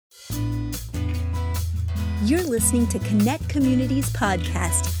You're listening to Connect Communities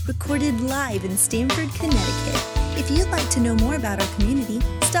podcast, recorded live in Stamford, Connecticut. If you'd like to know more about our community,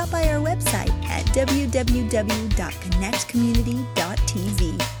 stop by our website at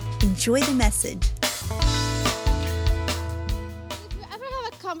www.connectcommunity.tv. Enjoy the message. If you ever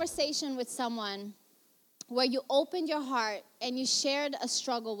have a conversation with someone where you opened your heart and you shared a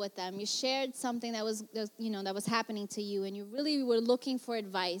struggle with them, you shared something that was happening to you, and you really were looking for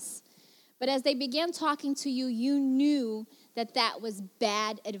advice, but as they began talking to you, you knew that that was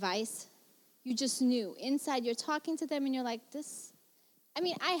bad advice. You just knew. Inside, you're talking to them, and you're like,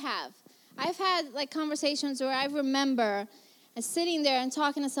 I've had like conversations where I remember sitting there and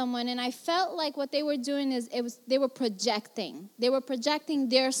talking to someone, and I felt like what they were doing is they were projecting. They were projecting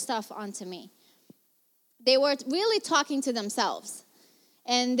their stuff onto me. They were really talking to themselves.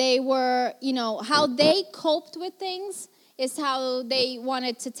 And they were, how they coped with things is how they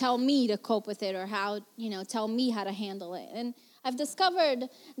wanted to tell me to cope with it, or how, tell me how to handle it. And I've discovered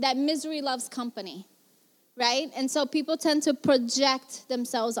that misery loves company, right? And so people tend to project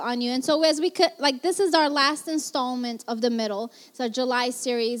themselves on you. And so as we could, this is our last installment of The Middle. It's our July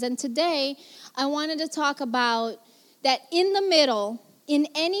series. And today I wanted to talk about that in the middle, in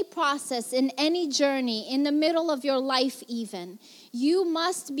any process, in any journey, in the middle of your life even, you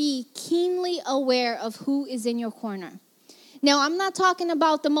must be keenly aware of who is in your corner. Now, I'm not talking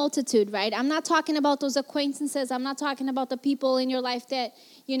about the multitude, right? I'm not talking about those acquaintances. I'm not talking about the people in your life that,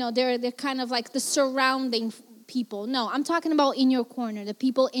 they're kind of like the surrounding people. No, I'm talking about in your corner, the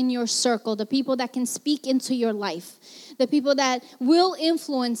people in your circle, the people that can speak into your life, the people that will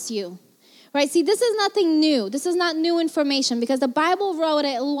influence you. Right? See, this is nothing new. This is not new information because the Bible wrote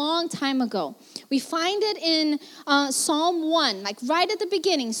it a long time ago. We find it in Psalm 1, right at the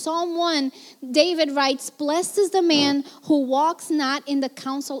beginning. Psalm 1, David writes, "Blessed is the man who walks not in the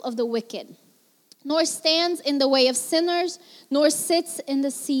counsel of the wicked, nor stands in the way of sinners, nor sits in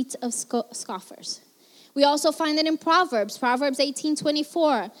the seat of scoffers." We also find it in Proverbs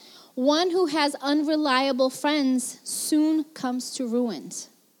 18:24. "One who has unreliable friends soon comes to ruins."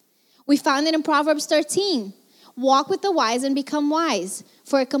 We found it in Proverbs 13. "Walk with the wise and become wise,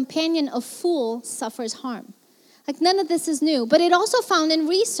 for a companion of fool suffers harm." None of this is new, but it also found in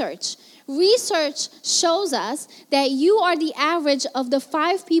research. Research shows us that you are the average of the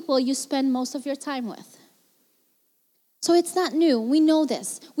 5 people you spend most of your time with. So it's not new. We know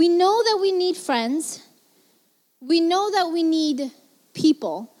this. We know that we need friends. We know that we need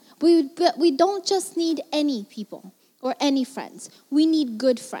people. But we don't just need any people or any friends. We need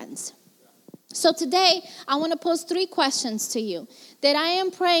good friends. So today, I want to pose 3 questions to you that I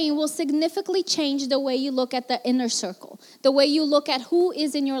am praying will significantly change the way you look at the inner circle, the way you look at who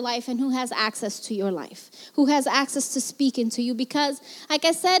is in your life and who has access to your life, who has access to speak into you. Because, like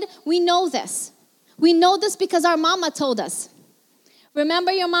I said, we know this. We know this because our mama told us.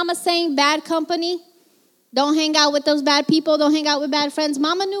 Remember your mama saying bad company? Don't hang out with those bad people. Don't hang out with bad friends.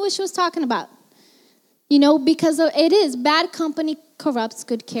 Mama knew what she was talking about. Because it is bad company corrupts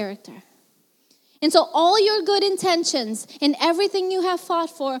good character. And so all your good intentions and everything you have fought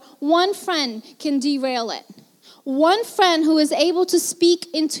for, one friend can derail it. One friend who is able to speak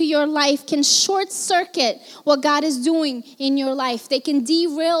into your life can short circuit what God is doing in your life. They can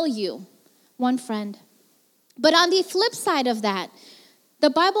derail you. One friend. But on the flip side of that,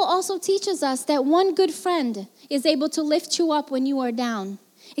 the Bible also teaches us that one good friend is able to lift you up when you are down.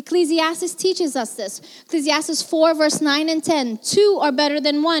 Ecclesiastes teaches us this. Ecclesiastes 4, verse 9 and 10. 2 are better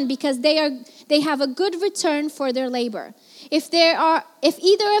than 1 because they have a good return for their labor. If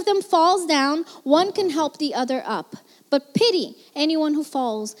either of them falls down, one can help the other up. But pity anyone who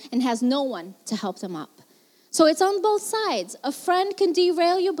falls and has no one to help them up. So it's on both sides. A friend can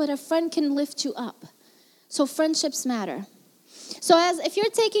derail you, but a friend can lift you up. So friendships matter. So if you're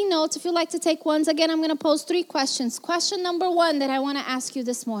taking notes, if you'd like to take ones, again, I'm going to pose 3 questions. Question number 1 that I want to ask you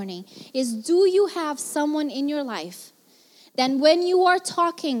this morning is, do you have someone in your life that when you are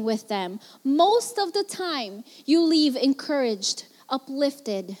talking with them, most of the time you leave encouraged,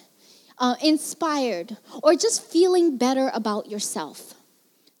 uplifted, inspired, or just feeling better about yourself?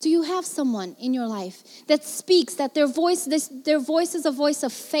 Do you have someone in your life that speaks, that their voice is a voice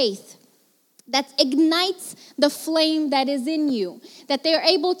of faith, that ignites the flame that is in you, that they're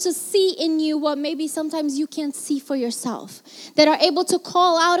able to see in you what maybe sometimes you can't see for yourself, that are able to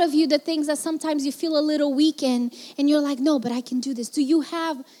call out of you the things that sometimes you feel a little weak in, and you're like, no, but I can do this? Do you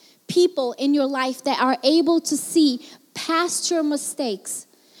have people in your life that are able to see past your mistakes,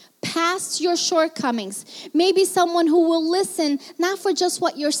 past your shortcomings? Maybe someone who will listen, not for just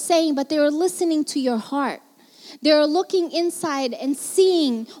what you're saying, but they are listening to your heart. They're looking inside and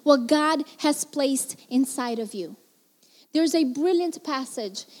seeing what God has placed inside of you. There's a brilliant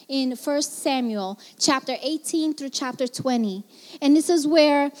passage in 1 Samuel chapter 18 through chapter 20. And this is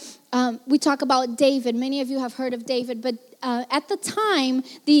where we talk about David. Many of you have heard of David, but at the time,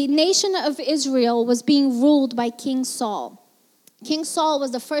 the nation of Israel was being ruled by King Saul. King Saul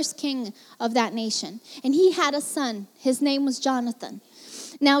was the first king of that nation. And he had a son. His name was Jonathan.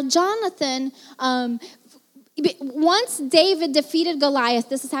 Now, Jonathan, once David defeated Goliath,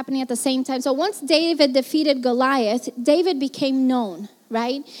 this is happening at the same time. So once David defeated Goliath, David became known,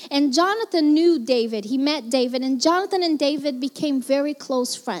 right? And Jonathan knew David. He met David, and Jonathan and David became very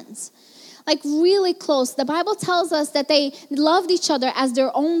close friends. Like really close. The Bible tells us that they loved each other as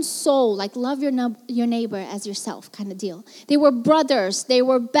their own soul, like love your neighbor as yourself kind of deal. They were brothers. They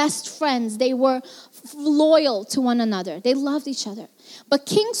were best friends. They were loyal to one another. They loved each other. But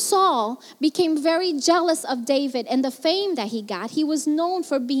King Saul became very jealous of David and the fame that he got. He was known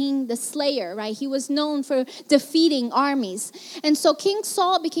for being the slayer, right? He was known for defeating armies. And so King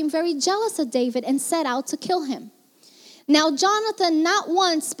Saul became very jealous of David and set out to kill him. Now, Jonathan, not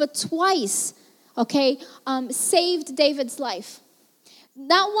once, but twice, saved David's life.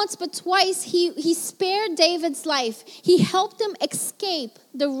 Not once, but twice, he spared David's life. He helped him escape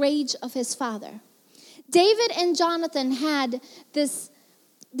the rage of his father. David and Jonathan had this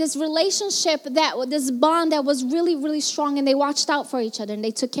relationship, this bond that was really, really strong, and they watched out for each other, and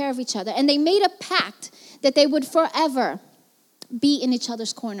they took care of each other. And they made a pact that they would forever be in each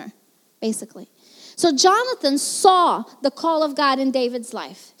other's corner, basically. So Jonathan saw the call of God in David's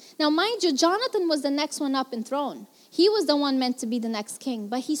life. Now, mind you, Jonathan was the next one up in throne. He was the one meant to be the next king,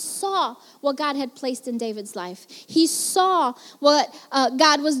 but he saw what God had placed in David's life. He saw what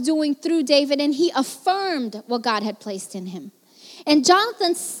God was doing through David, and he affirmed what God had placed in him. And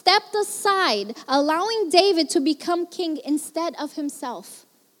Jonathan stepped aside, allowing David to become king instead of himself.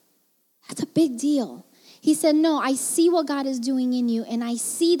 That's a big deal. He said, no, I see what God is doing in you, and I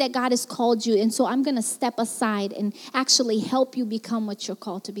see that God has called you, and so I'm going to step aside and actually help you become what you're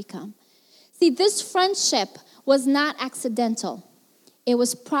called to become. See, this friendship was not accidental. It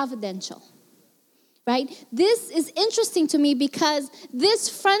was providential, right? This is interesting to me because this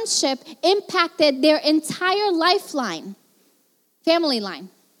friendship impacted their entire lifeline, family line.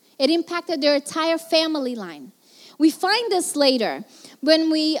 It impacted their entire family line. We find this later when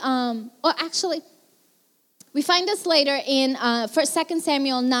we find this later in 2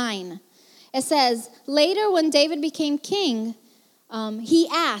 Samuel 9. It says, later when David became king, he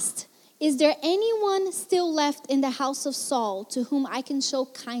asked, is there anyone still left in the house of Saul to whom I can show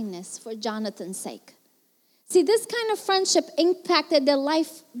kindness for Jonathan's sake? See, this kind of friendship impacted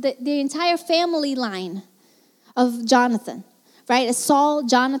the entire family line of Jonathan, right? It's Saul,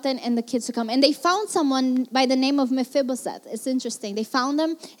 Jonathan, and the kids to come. And they found someone by the name of Mephibosheth. It's interesting. They found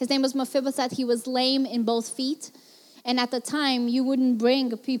him. His name was Mephibosheth. He was lame in both feet. And at the time, you wouldn't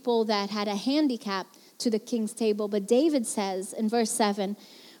bring people that had a handicap to the king's table. But David says in verse 7,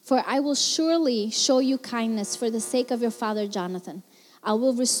 for I will surely show you kindness for the sake of your father Jonathan. I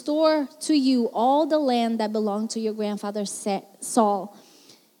will restore to you all the land that belonged to your grandfather Saul,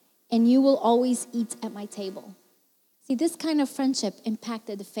 and you will always eat at my table. See, this kind of friendship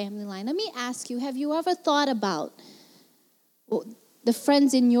impacted the family line. Let me ask you, have you ever thought about the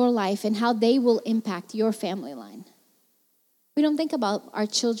friends in your life and how they will impact your family line? We don't think about our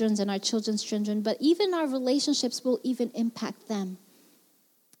children's and our children's children, but even our relationships will even impact them.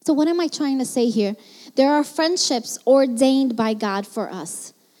 So what am I trying to say here? There are friendships ordained by God for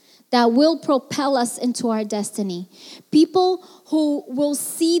us that will propel us into our destiny. People who will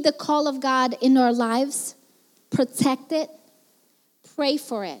see the call of God in our lives, protect it, pray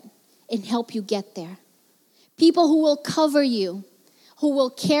for it, and help you get there. People who will cover you, who will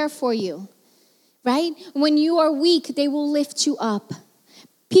care for you, right? When you are weak, they will lift you up.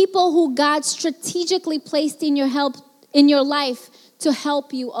 People who God strategically placed in your life to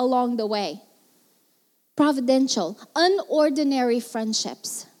help you along the way. Providential, unordinary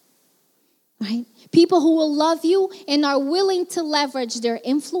friendships, right? People who will love you and are willing to leverage their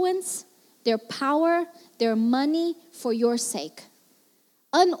influence, their power, their money for your sake.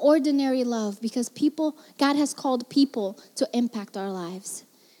 Unordinary love, because God has called people to impact our lives.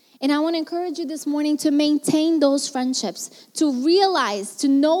 And I want to encourage you this morning to maintain those friendships, to realize, to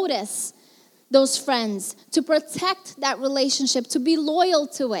notice those friends, to protect that relationship, to be loyal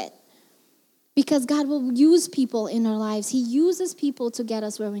to it. Because God will use people in our lives. He uses people to get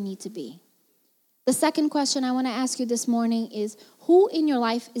us where we need to be. The second question I want to ask you this morning is, who in your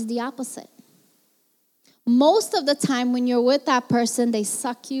life is the opposite? Most of the time when you're with that person, they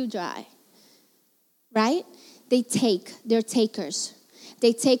suck you dry, right? they're takers.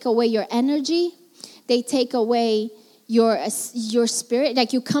 They take away your energy. They take away your spirit.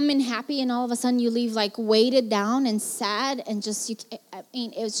 Like you come in happy and all of a sudden you leave like weighted down and sad and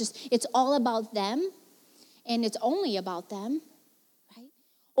it's all about them and it's only about them, right?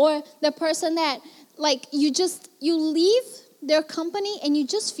 Or the person that like you leave their company and you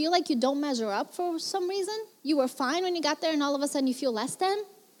just feel like you don't measure up for some reason. You were fine when you got there and all of a sudden you feel less than.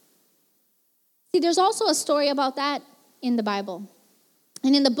 See, there's also a story about that in the Bible.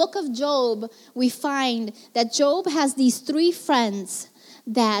 And in the book of Job, we find that Job has these 3 friends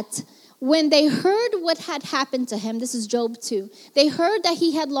that when they heard what had happened to him, this is Job 2, they heard that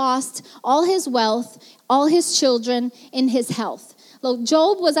he had lost all his wealth, all his children, and his health. Look,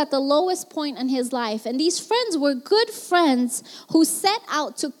 Job was at the lowest point in his life, and these friends were good friends who set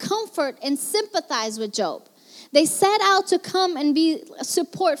out to comfort and sympathize with Job. They set out to come and be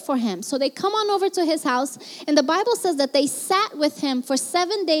support for him. So they come on over to his house, and the Bible says that they sat with him for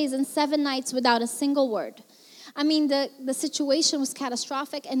 7 days and 7 nights without a single word. I mean, the situation was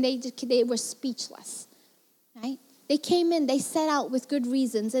catastrophic, and they were speechless, right? They came in, they set out with good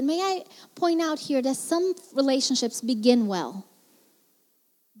reasons. And may I point out here that some relationships begin well,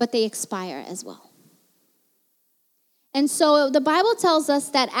 but they expire as well. And so the Bible tells us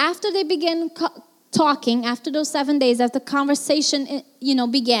that after they begin talking, after those 7 days, after the conversation,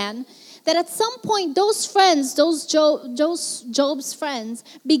 began, that at some point those friends, Job's friends,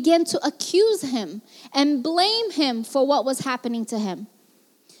 began to accuse him and blame him for what was happening to him.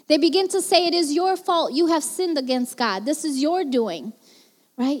 They begin to say, it is your fault. You have sinned against God. This is your doing,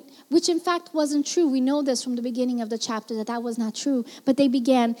 right? Which in fact wasn't true. We know this from the beginning of the chapter that was not true. But they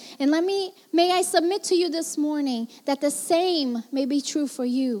began. And may I submit to you this morning that the same may be true for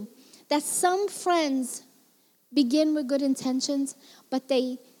you. That some friends begin with good intentions, but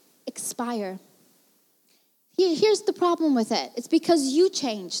they expire. Here's the problem with it. It's because you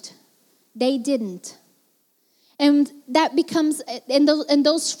changed. They didn't. And that becomes, and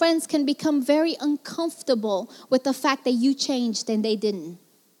those friends can become very uncomfortable with the fact that you changed and they didn't.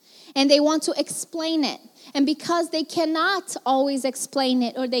 And they want to explain it. And because they cannot always explain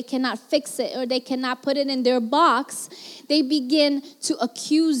it, or they cannot fix it, or they cannot put it in their box, they begin to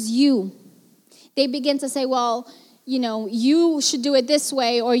accuse you. They begin to say, well, you should do it this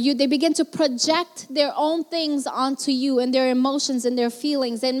way, or they begin to project their own things onto you and their emotions and their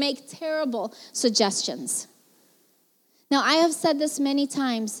feelings and make terrible suggestions. Now, I have said this many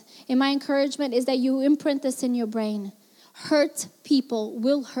times, and my encouragement is that you imprint this in your brain. Hurt people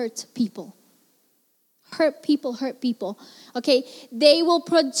will hurt people. Hurt people. Okay? They will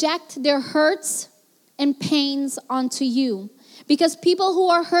project their hurts and pains onto you. Because people who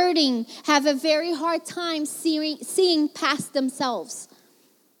are hurting have a very hard time seeing past themselves.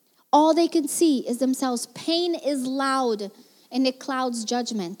 All they can see is themselves. Pain is loud, and it clouds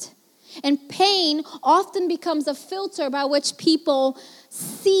judgment. And pain often becomes a filter by which people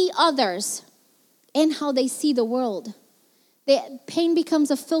see others and how they see the world. Pain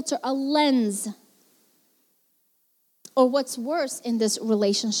becomes a filter, a lens. Or what's worse in this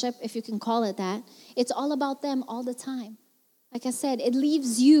relationship, if you can call it that, it's all about them all the time. Like I said, it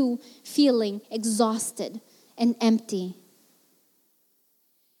leaves you feeling exhausted and empty.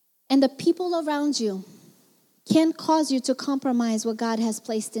 And the people around you can cause you to compromise what God has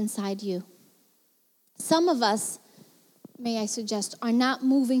placed inside you. Some of us, may I suggest, are not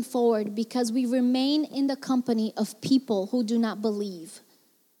moving forward because we remain in the company of people who do not believe.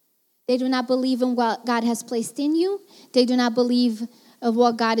 They do not believe in what God has placed in you. They do not believe of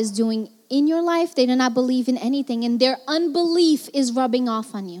what God is doing in your life. They do not believe in anything, and their unbelief is rubbing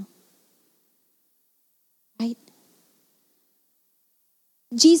off on you. Right?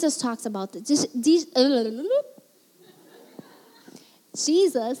 Jesus talks about this.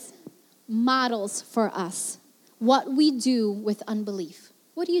 Jesus models for us what we do with unbelief.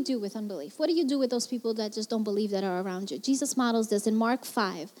 What do you do with unbelief? What do you do with those people that just don't believe that are around you? Jesus models this in Mark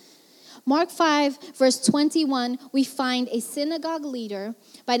 5. Mark 5, verse 21, we find a synagogue leader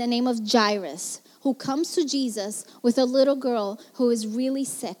by the name of Jairus who comes to Jesus with a little girl who is really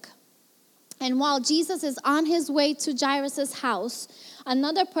sick. And while Jesus is on his way to Jairus' house,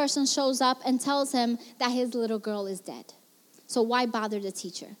 another person shows up and tells him that his little girl is dead. So why bother the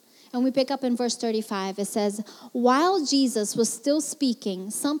teacher? And we pick up in verse 35. It says, while Jesus was still speaking,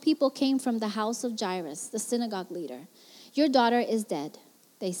 some people came from the house of Jairus, the synagogue leader. Your daughter is dead,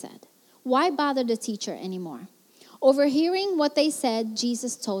 they said. Why bother the teacher anymore? Overhearing what they said,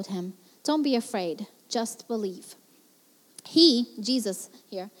 Jesus told him, don't be afraid, just believe. He, Jesus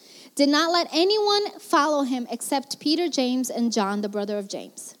here, did not let anyone follow him except Peter, James, and John, the brother of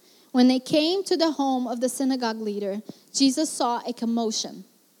James. When they came to the home of the synagogue leader, Jesus saw a commotion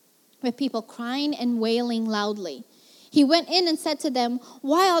with people crying and wailing loudly. He went in and said to them,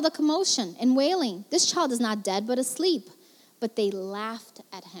 "Why all the commotion and wailing? This child is not dead, but asleep." But they laughed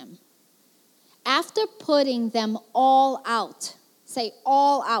at him. After putting them all out, say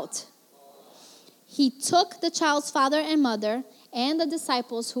all out, he took the child's father and mother and the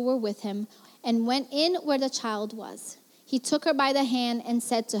disciples who were with him and went in where the child was. He took her by the hand and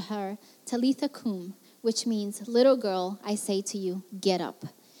said to her, "Talitha cum," which means, "Little girl, I say to you, get up."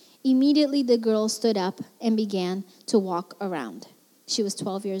 Immediately the girl stood up and began to walk around. She was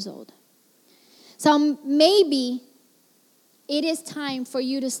 12 years old. So maybe it is time for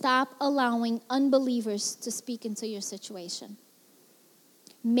you to stop allowing unbelievers to speak into your situation.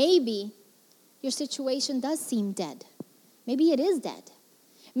 Maybe your situation does seem dead. Maybe it is dead.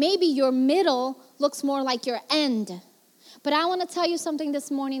 Maybe your middle looks more like your end. But I want to tell you something this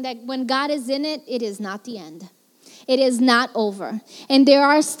morning, that when God is in it, it is not the end. It is not over. And there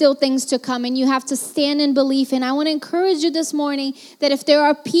are still things to come, and you have to stand in belief. And I want to encourage you this morning that if there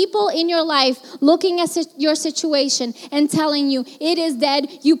are people in your life looking at your situation and telling you it is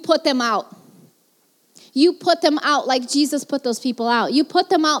dead, you put them out. You put them out like Jesus put those people out. You put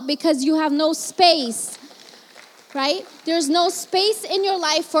them out because you have no space, right? There's no space in your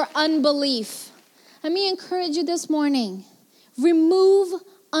life for unbelief. Let me encourage you this morning. Remove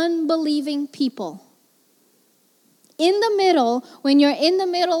unbelieving people. In the middle, when you're in the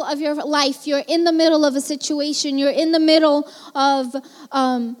middle of your life, you're in the middle of a situation, you're in the middle of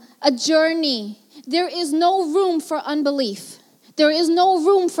a journey, there is no room for unbelief. There is no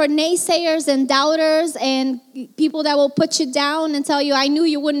room for naysayers and doubters and people that will put you down and tell you, "I knew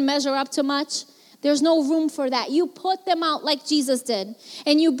you wouldn't measure up to much." There's no room for that. You put them out like Jesus did.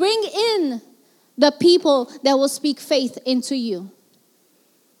 And you bring in the people that will speak faith into you.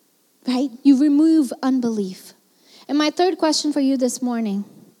 Right? You remove unbelief. And my third question for you this morning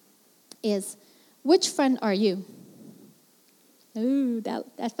is, which friend are you? Ooh,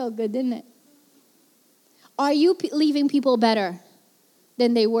 that felt good, didn't it? Are you leaving people better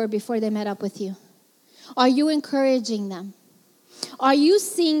than they were before they met up with you? Are you encouraging them? Are you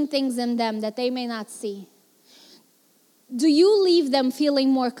seeing things in them that they may not see? Do you leave them feeling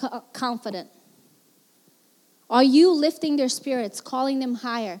more confident? Are you lifting their spirits, calling them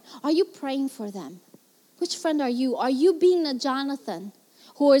higher? Are you praying for them? Which friend are you? Are you being a Jonathan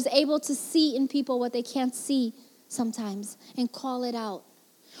who is able to see in people what they can't see sometimes and call it out?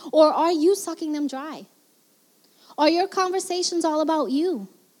 Or are you sucking them dry? Are your conversations all about you?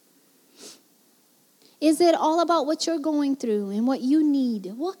 Is it all about what you're going through and what you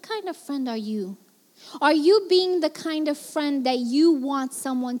need? What kind of friend are you? Are you being the kind of friend that you want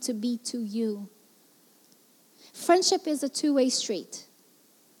someone to be to you? Friendship is a two-way street.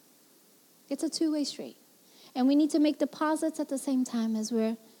 It's a two-way street. And we need to make deposits at the same time as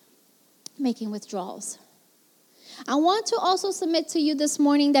we're making withdrawals. I want to also submit to you this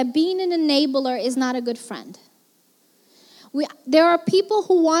morning that being an enabler is not a good friend. There are people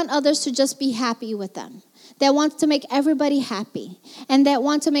who want others to just be happy with them, that want to make everybody happy, and that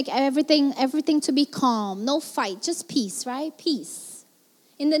want to make everything to be calm, no fight, just peace, right? Peace.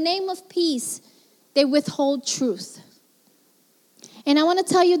 In the name of peace, they withhold truth. And I want to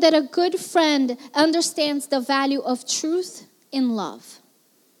tell you that a good friend understands the value of truth in love.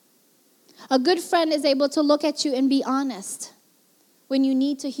 A good friend is able to look at you and be honest when you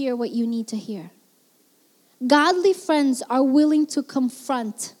need to hear what you need to hear. Godly friends are willing to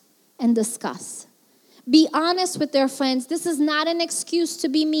confront and discuss. Be honest with their friends. This is not an excuse to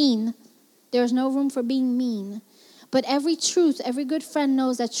be mean. There's no room for being mean. But every good friend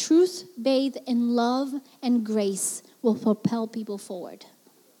knows that truth bathed in love and grace will propel people forward.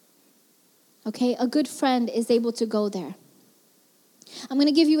 Okay? A good friend is able to go there. I'm going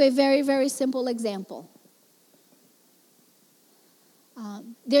to give you a very, very simple example.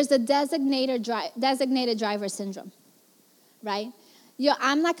 There's a designated driver syndrome, right?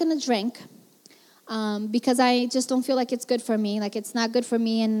 I'm not going to drink because I just don't feel like it's good for me. Like, it's not good for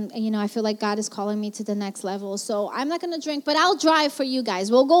me, and I feel like God is calling me to the next level. So I'm not going to drink, but I'll drive for you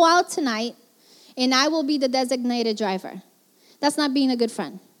guys. We'll go out tonight, and I will be the designated driver. That's not being a good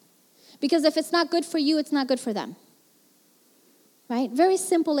friend. Because if it's not good for you, it's not good for them. Right? Very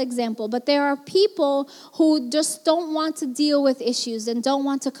simple example. But there are people who just don't want to deal with issues and don't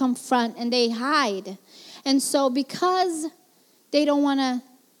want to confront, and they hide. And so because they don't want to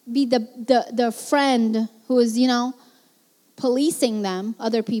be the friend who is, policing them,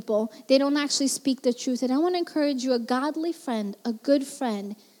 other people, they don't actually speak the truth. And I want to encourage you, a godly friend, a good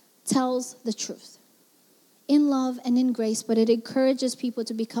friend, tells the truth. in love and in grace, but it encourages people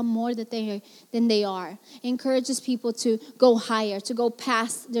to become more than they are. It encourages people to go higher, to go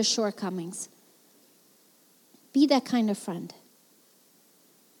past their shortcomings. Be that kind of friend.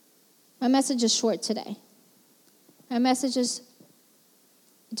 My message is short today. My message is,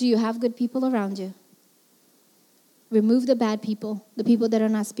 do you have good people around you? Remove the bad people, the people that are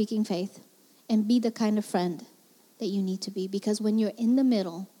not speaking faith, and be the kind of friend that you need to be. Because when you're in the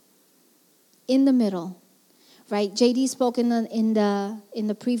middle, right? JD spoke in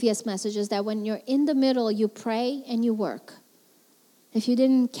the previous messages that when you're in the middle, you pray and you work. If you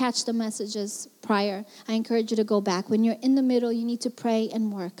didn't catch the messages prior, I encourage you to go back. When you're in the middle, you need to pray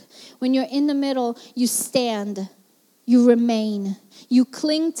and work. When you're in the middle, you stand, you remain, you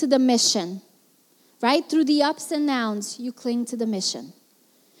cling to the mission. Right? Through the ups and downs, you cling to the mission.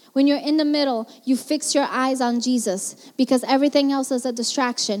 When you're in the middle, you fix your eyes on Jesus, because everything else is a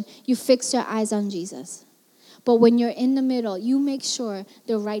distraction. You fix your eyes on Jesus. But when you're in the middle, you make sure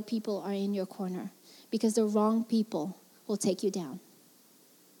the right people are in your corner, because the wrong people will take you down.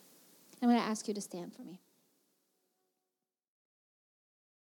 I'm going to ask you to stand for me.